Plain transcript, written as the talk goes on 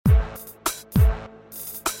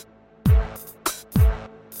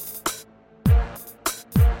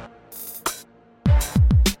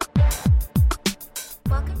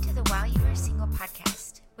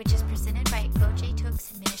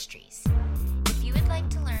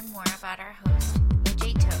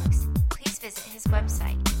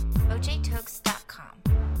website, ojtokes.com.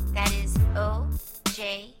 That is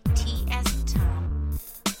O-J-T as in Tom,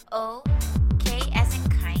 O-K as in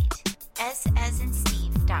kite, S as in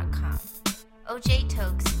Steve.com,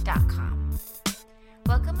 ojtokes.com.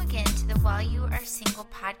 Welcome again to the While You Are Single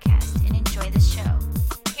podcast and enjoy the show.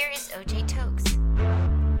 Here is OJ Tokes.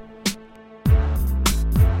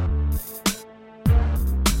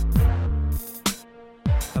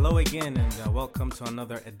 Hello again, and welcome to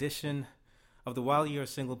another edition of the While You're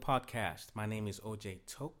Single podcast. My name is OJ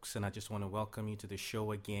Tokes, and I just want to welcome you to the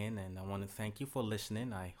show again, and I want to thank you for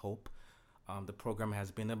listening. I hope the program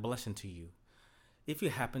has been a blessing to you. If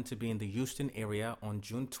you happen to be in the Houston area on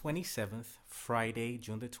June 27th, Friday,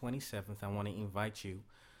 June the 27th, I want to invite you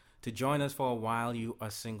to join us for a While You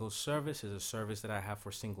Are Single service. It's a service that I have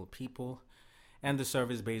for single people, and the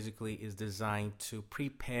service basically is designed to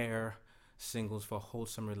prepare singles for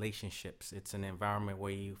wholesome relationships. It's an environment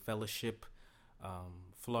where you fellowship,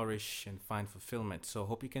 flourish, and find fulfillment. So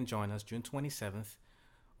hope you can join us June 27th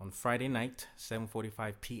on Friday night,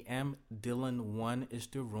 7:45 p.m. Dillon 1 is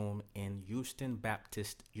the room in Houston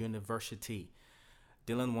Baptist University.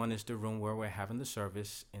 Dillon 1 is the room where we're having the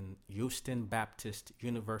service in Houston Baptist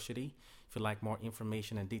University. If you'd like more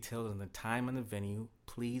information and details on the time and the venue,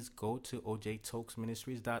 please go to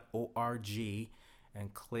ojtokesministries.org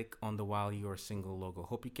and click on the While You Are Single logo.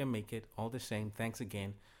 Hope you can make it. All the same, thanks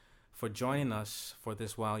again for joining us for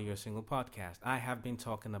this While You Are Single podcast. I have been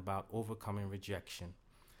talking about overcoming rejection.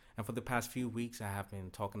 And for the past few weeks, I have been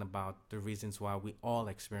talking about the reasons why we all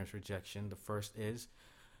experience rejection. The first is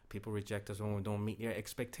people reject us when we don't meet their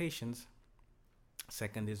expectations.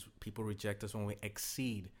 Second is people reject us when we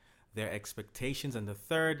exceed their expectations. And the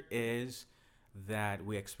third is that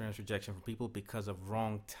we experience rejection from people because of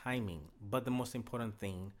wrong timing. But the most important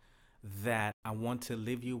thing that I want to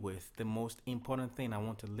leave you with,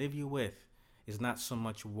 is not so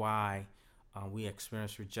much why we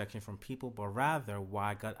experience rejection from people, but rather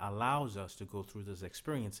why God allows us to go through those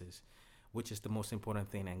experiences, which is the most important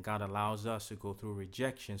thing. And God allows us to go through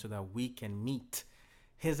rejection so that we can meet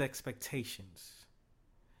His expectations.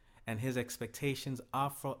 And His expectations are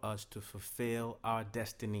for us to fulfill our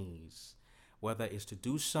destinies. Whether it's to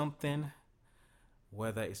do something,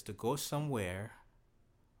 whether it's to go somewhere,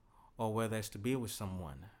 or whether it's to be with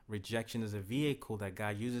someone. Rejection is a vehicle that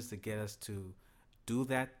God uses to get us to do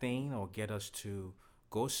that thing, or get us to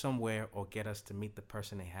go somewhere, or get us to meet the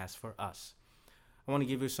person He has for us. I want to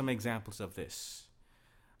give you some examples of this.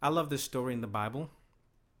 I love this story in the Bible.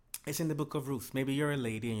 It's in the book of Ruth. Maybe you're a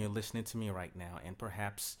lady and you're listening to me right now, and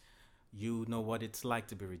perhaps you know what it's like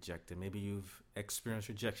to be rejected. Maybe you've experienced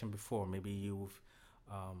rejection before. Maybe you've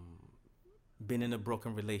been in a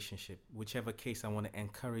broken relationship. Whichever case, I want to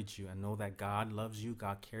encourage you. I know that God loves you,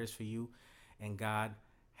 God cares for you, and God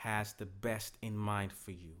has the best in mind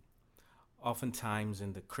for you. Oftentimes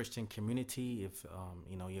in the Christian community, if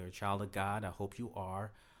you're a child of God, I hope you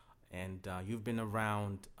are, and you've been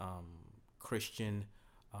around Christian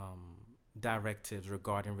directives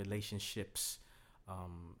regarding relationships.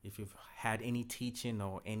 If you've had any teaching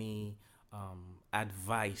or any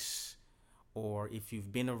advice, or if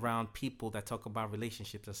you've been around people that talk about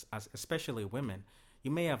relationships, especially women,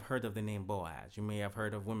 you may have heard of the name Boaz. You may have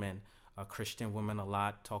heard of women, Christian women a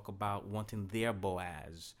lot, talk about wanting their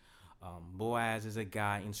Boaz. Boaz is a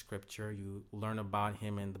guy in scripture. You learn about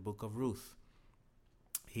him in the book of Ruth.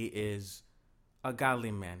 He is a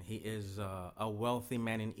godly man. He is a wealthy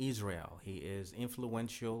man in Israel. He is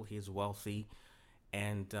influential. He is wealthy.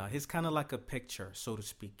 And he's kind of like a picture, so to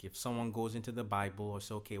speak. If someone goes into the Bible or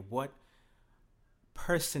say, okay, what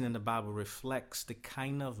person in the Bible reflects the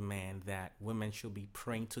kind of man that women should be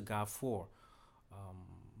praying to God for?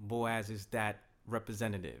 Boaz is that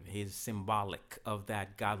representative. He's symbolic of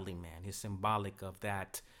that godly man. He's symbolic of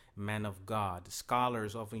that man of God.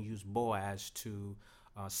 Scholars often use Boaz to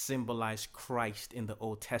symbolize Christ in the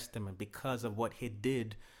Old Testament because of what he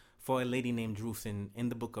did for a lady named Ruth in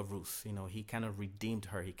the book of Ruth. You know, he kind of redeemed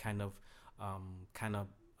her. He kind of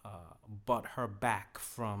brought her back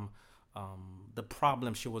from the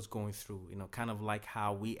problem she was going through. You know, kind of like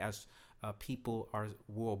how we as people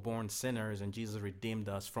were born sinners, and Jesus redeemed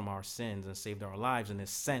us from our sins and saved our lives. In a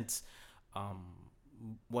sense,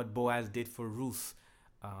 what Boaz did for Ruth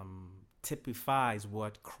typifies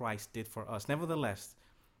what Christ did for us. Nevertheless,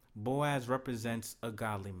 Boaz represents a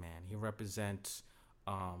godly man. He represents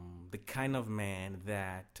the kind of man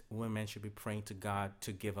that women should be praying to God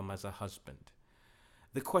to give him as a husband.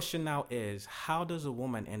 The question now is, how does a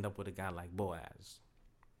woman end up with a guy like Boaz?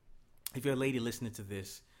 If you're a lady listening to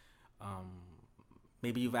this,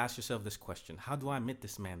 maybe you've asked yourself this question: how do I meet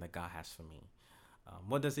this man that God has for me?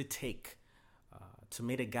 What does it take to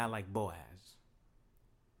meet a guy like Boaz.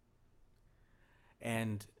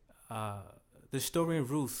 And the story in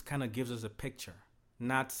Ruth kind of gives us a picture.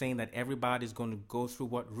 Not saying that everybody's going to go through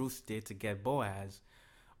what Ruth did to get Boaz,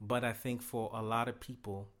 but I think for a lot of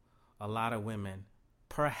people, a lot of women,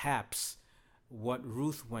 perhaps what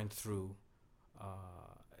Ruth went through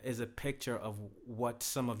is a picture of what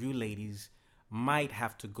some of you ladies might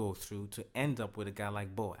have to go through to end up with a guy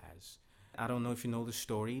like Boaz. I don't know if you know the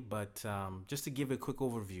story, but just to give a quick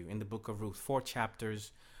overview, in the book of Ruth, 4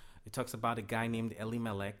 chapters, it talks about a guy named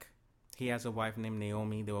Elimelech. He has a wife named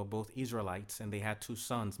Naomi. They were both Israelites, and they had 2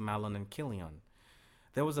 sons, Mahlon and Chilion.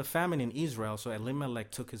 There was a famine in Israel, so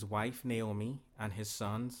Elimelech took his wife, Naomi, and his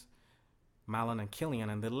sons, Mahlon and Chilion,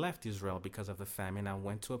 and they left Israel because of the famine and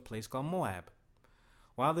went to a place called Moab.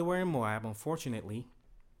 While they were in Moab, unfortunately,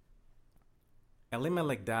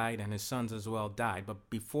 Elimelech died and his sons as well died. But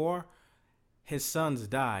before his sons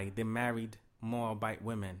died, they married Moabite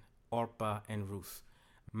women, Orpah and Ruth.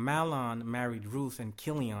 Mahlon married Ruth and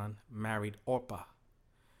Chilion married Orpah.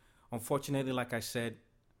 Unfortunately, like I said,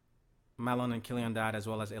 Mahlon and Chilion died as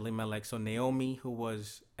well as Elimelech. So Naomi, who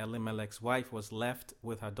was Elimelech's wife, was left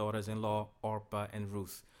with her daughters-in-law, Orpah and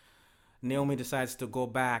Ruth. Naomi decides to go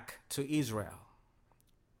back to Israel.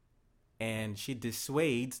 And she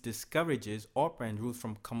discourages Orpah and Ruth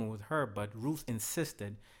from coming with her. But Ruth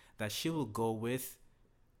insisted that she will go with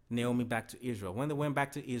Naomi back to Israel. When they went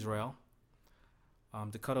back to Israel,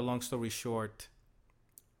 to cut a long story short,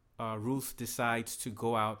 Ruth decides to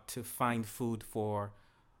go out to find food for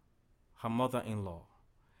her mother-in-law.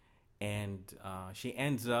 And she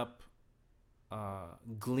ends up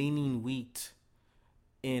gleaning wheat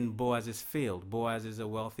in Boaz's field. Boaz is a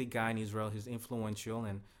wealthy guy in Israel. He's influential,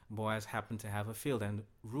 and Boaz happened to have a field. And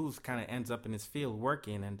Ruth kind of ends up in his field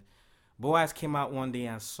working. And Boaz came out one day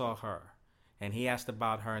and saw her. And he asked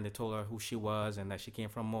about her, and they told her who she was and that she came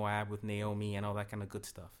from Moab with Naomi and all that kind of good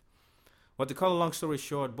stuff. Well, to cut a long story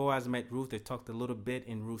short, Boaz met Ruth. They talked a little bit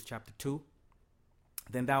in Ruth chapter 2.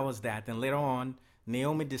 Then that was that. Then later on,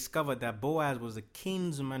 Naomi discovered that Boaz was a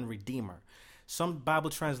kinsman redeemer. Some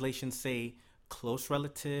Bible translations say close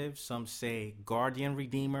relative. Some say guardian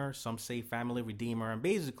redeemer. Some say family redeemer. And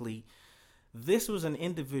basically, this was an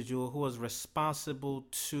individual who was responsible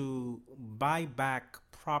to buy back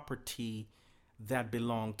property that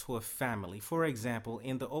belonged to a family. For example,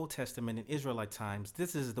 in the Old Testament, in Israelite times,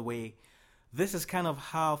 this is kind of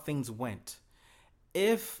how things went.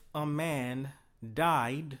 If a man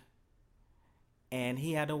died and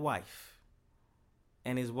he had a wife,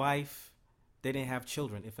 and his wife didn't have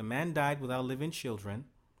children, if a man died without living children,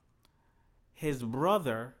 his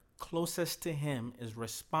brother closest to him is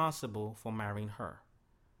responsible for marrying her.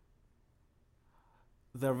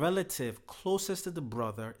 The relative closest to the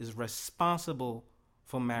brother is responsible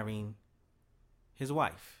for marrying his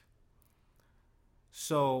wife.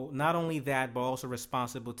 So not only that, but also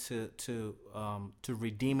responsible to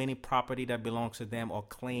redeem any property that belongs to them or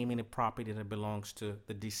claim any property that belongs to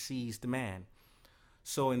the deceased man.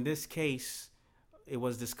 So in this case, it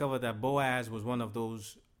was discovered that Boaz was one of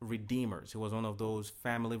those redeemers. He was one of those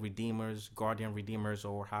family redeemers, guardian redeemers,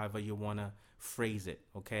 or however you want to phrase it,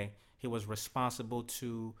 okay? He was responsible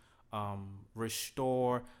to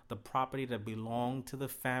restore the property that belonged to the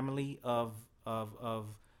family of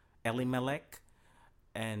Elimelech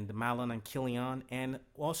and Mahlon and Chilion, and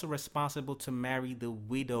also responsible to marry the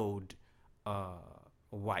widowed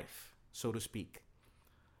wife, so to speak.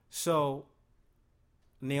 So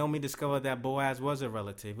Naomi discovered that Boaz was a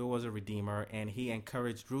relative, he was a redeemer, and he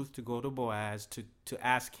encouraged Ruth to go to Boaz to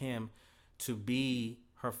ask him to be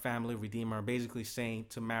her family redeemer, basically saying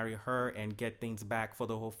to marry her and get things back for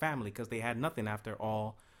the whole family, because they had nothing after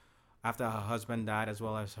her husband died, as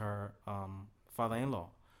well as her father-in-law.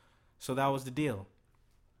 So that was the deal.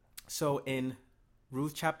 So in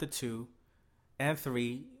Ruth chapter 2 and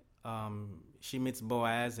 3, she meets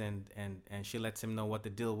Boaz and she lets him know what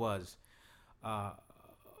the deal was.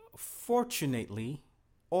 Fortunately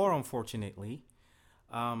or unfortunately,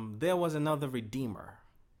 there was another redeemer,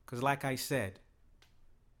 because like I said,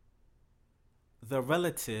 the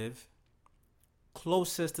relative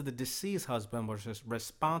closest to the deceased husband was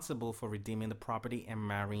responsible for redeeming the property and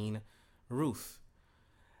marrying Ruth.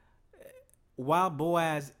 While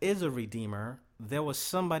Boaz is a redeemer, there was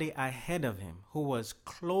somebody ahead of him who was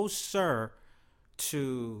closer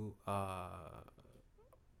to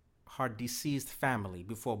her deceased family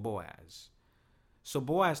before Boaz. So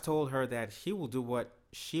Boaz told her that he will do what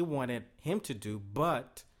she wanted him to do,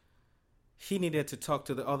 but he needed to talk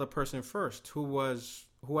to the other person first, who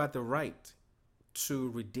had the right to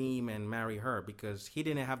redeem and marry her, because he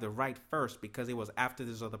didn't have the right first because it was after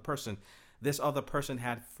this other person. This other person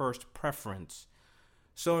had first preference.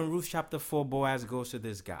 So in Ruth chapter 4, Boaz goes to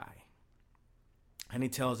this guy. And he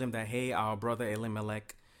tells him that, hey, our brother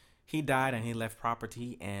Elimelech, he died and he left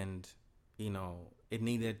property, and, it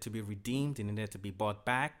needed to be redeemed. It needed to be bought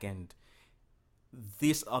back. And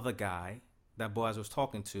this other guy that Boaz was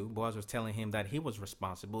talking to, Boaz was telling him that he was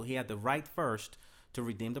responsible. He had the right first to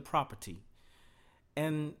redeem the property.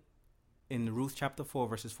 And in Ruth chapter 4,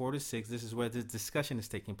 verses 4 to 6, this is where this discussion is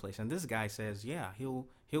taking place. And this guy says, yeah, he'll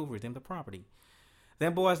redeem the property.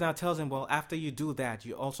 Then Boaz now tells him, well, after you do that,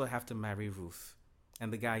 you also have to marry Ruth.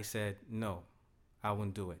 And the guy said, no, I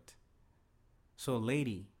won't do it. So,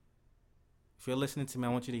 lady, if you're listening to me,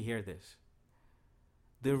 I want you to hear this.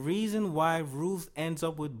 The reason why Ruth ends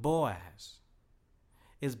up with Boaz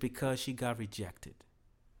is because she got rejected.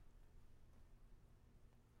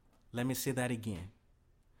 Let me say that again.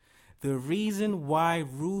 The reason why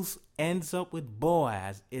Ruth ends up with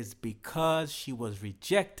Boaz is because she was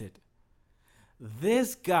rejected.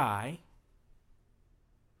 This guy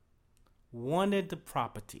wanted the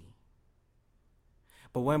property.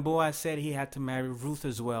 But when Boaz said he had to marry Ruth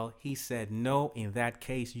as well, he said, no, in that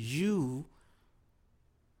case, you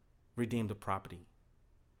redeem the property.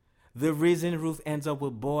 The reason Ruth ends up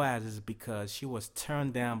with Boaz is because she was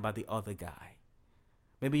turned down by the other guy.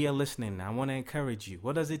 Maybe you're listening now. I want to encourage you.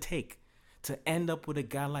 What does it take to end up with a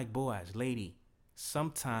guy like Boaz? Lady,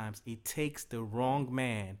 sometimes it takes the wrong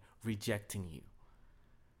man rejecting you.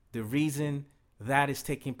 The reason that is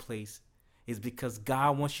taking place is because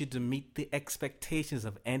God wants you to meet the expectations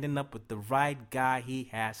of ending up with the right guy he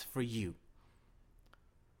has for you.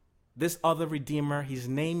 This other redeemer, his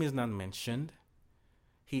name is not mentioned.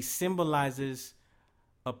 He symbolizes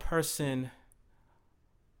a person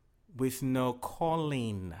with no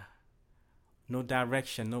calling, no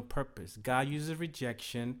direction, no purpose. God uses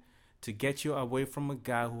rejection to get you away from a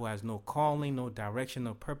guy who has no calling, no direction,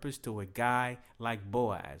 no purpose, to a guy like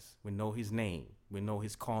Boaz. We know his name. We know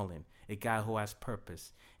his calling. A guy who has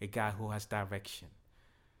purpose. A guy who has direction.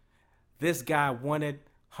 This guy wanted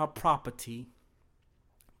her property,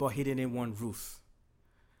 but he didn't want Ruth.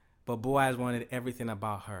 But Boaz wanted everything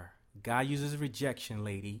about her. God uses rejection,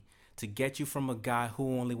 lady, to get you from a guy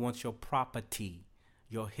who only wants your property,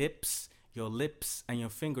 your hips, your lips, and your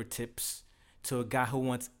fingertips, to a guy who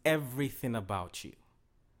wants everything about you.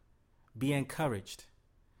 Be encouraged.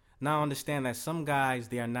 Now understand that some guys,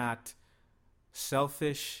 they are not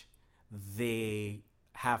selfish. They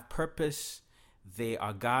have purpose. They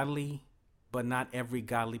are godly, but not every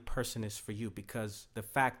godly person is for you, because the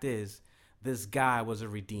fact is, this guy was a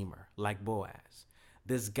redeemer like Boaz.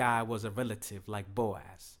 This guy was a relative like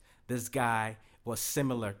Boaz. This guy was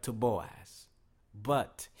similar to Boaz,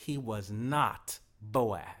 but he was not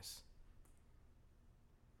Boaz.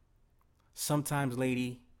 Sometimes,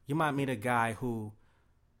 lady, you might meet a guy who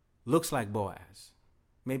looks like Boaz.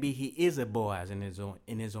 Maybe he is a Boaz in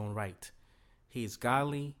his own right. He's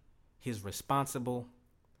godly, he's responsible,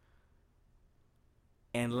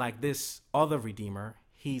 and like this other redeemer,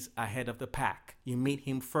 he's ahead of the pack. You meet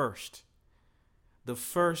him first. The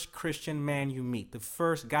first Christian man you meet, the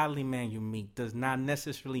first godly man you meet, does not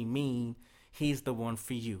necessarily mean he's the one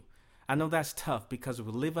for you. I know that's tough because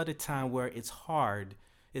we live at a time where it's hard,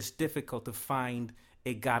 it's difficult to find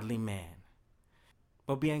a godly man.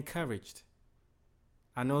 But be encouraged.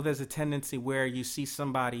 I know there's a tendency where you see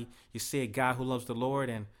somebody, you see a guy who loves the Lord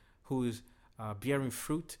and who is bearing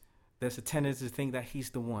fruit. There's a tendency to think that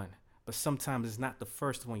he's the one. But sometimes it's not the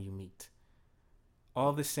first one you meet.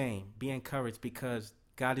 All the same, be encouraged, because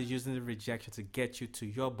God is using the rejection to get you to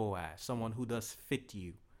your Boaz, someone who does fit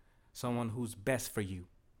you, someone who's best for you.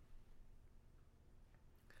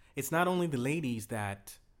 It's not only the ladies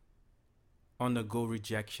that undergo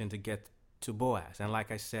rejection to get to Boaz. And like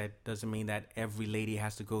I said, doesn't mean that every lady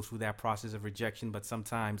has to go through that process of rejection, but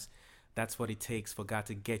sometimes that's what it takes for God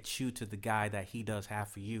to get you to the guy that he does have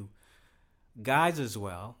for you. Guys as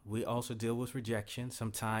well, we also deal with rejection.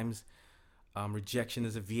 Sometimes rejection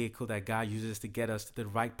is a vehicle that God uses to get us to the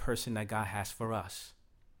right person that God has for us.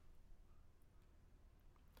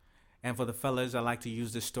 And for the fellas, I like to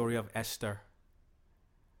use the story of Esther.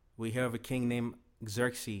 We hear of a king named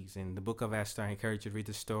Xerxes in the book of Esther. I encourage you to read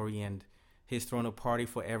the story. And he's thrown a party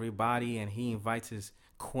for everybody, and he invites his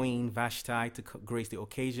queen Vashti to grace the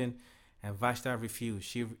occasion. And Vashti refused.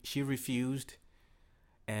 She refused,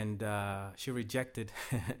 and she rejected.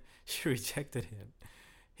 She rejected him.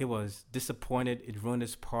 He was disappointed. It ruined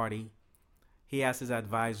his party. He asked his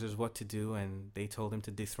advisors what to do, and they told him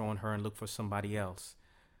to dethrone her and look for somebody else.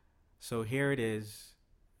 So here it is.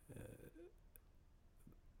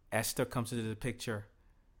 Esther comes into the picture.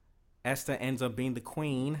 Esther ends up being the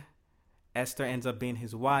queen, Esther ends up being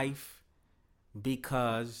his wife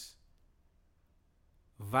because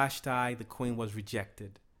Vashti, the queen, was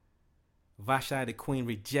rejected. Vashti, the queen,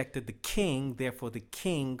 rejected the king. Therefore, the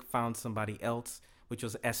king found somebody else, which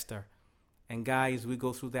was Esther. And guys, we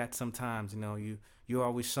go through that sometimes. You're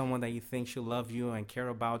always someone that you think should love you and care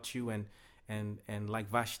about you, and like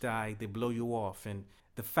Vashti, they blow you off. And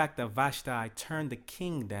the fact that Vashti turned the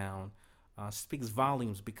king down speaks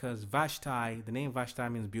volumes, because Vashti, the name Vashti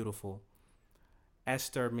means beautiful.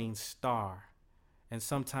 Esther means star. And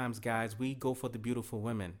sometimes, guys, we go for the beautiful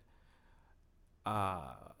women.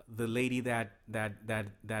 The lady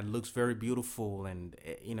that looks very beautiful, and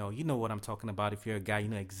you know what I'm talking about. If you're a guy, you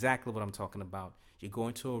know exactly what I'm talking about. You go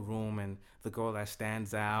into a room and the girl that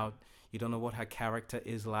stands out, you don't know what her character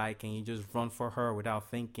is like, and you just run for her without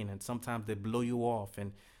thinking. And sometimes they blow you off,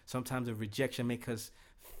 and sometimes the rejection makes us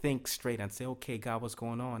think straight and say, okay, God, what's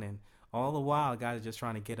going on? And all the while, God is just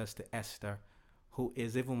trying to get us to Esther, who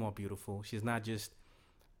is even more beautiful. She's not just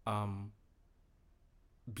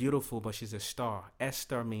beautiful, but she's a star.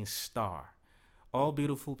 Esther means star. All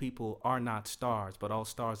beautiful people are not stars, but all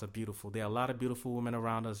stars are beautiful. There are a lot of beautiful women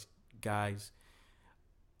around us, guys.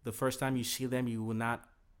 The first time you see them, you will not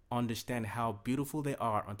understand how beautiful they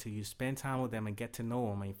are until you spend time with them and get to know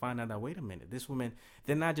them, and you find out that, wait a minute, this woman,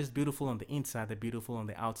 they're not just beautiful on the inside, they're beautiful on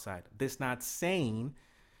the outside. This not saying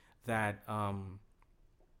that some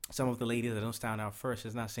of the ladies that don't stand out first,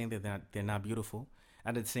 it's not saying that they're not beautiful.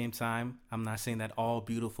 At the same time, I'm not saying that all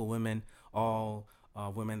beautiful women, all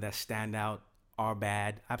women that stand out are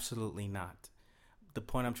bad. Absolutely not. The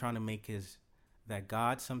point I'm trying to make is that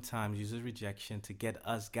God sometimes uses rejection to get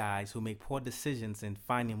us guys who make poor decisions in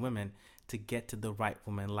finding women to get to the right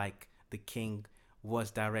woman, like the king was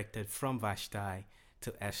directed from Vashti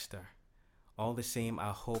to Esther. All the same, I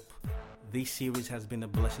hope this series has been a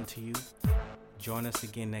blessing to you. Join us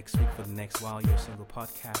again next week for the next While You're Single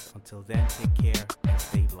podcast. Until then, take care and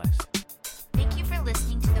stay blessed. Thank you for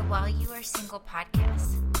listening to the While You Are Single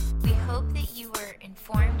podcast. We hope that you were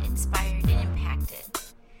informed, inspired, and impacted.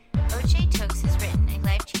 O.J. Tokes has written a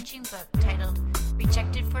life-changing book titled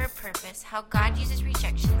Rejected for a Purpose: How God Uses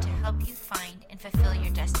Rejection to Help You Find and Fulfill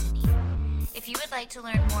Your Destiny. If you would like to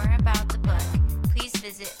learn more about the book, please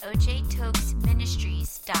visit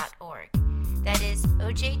ojtokesministries.org. That is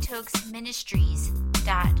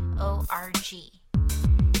ojtokesministries.org.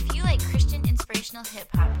 If you like Christian inspirational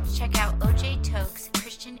hip-hop, check out O.J. Tokes'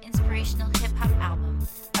 Christian inspirational hip-hop album,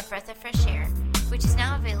 A Breath of Fresh Air, which is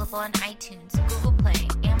now available on iTunes, Google Play,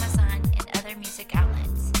 Amazon, and other music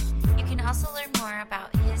outlets. You can also learn more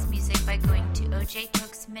about his music by going to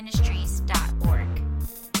ojtokesministries.org.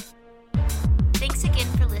 Thanks again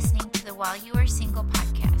for listening to the While You Are Single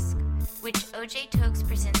podcast, which O.J. Tokes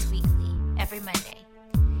presents weekly, every Monday.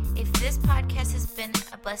 If this podcast has been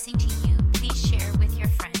a blessing to you, please share with your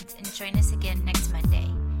friends and join us again next Monday.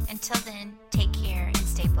 Until then, take care and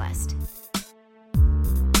stay blessed.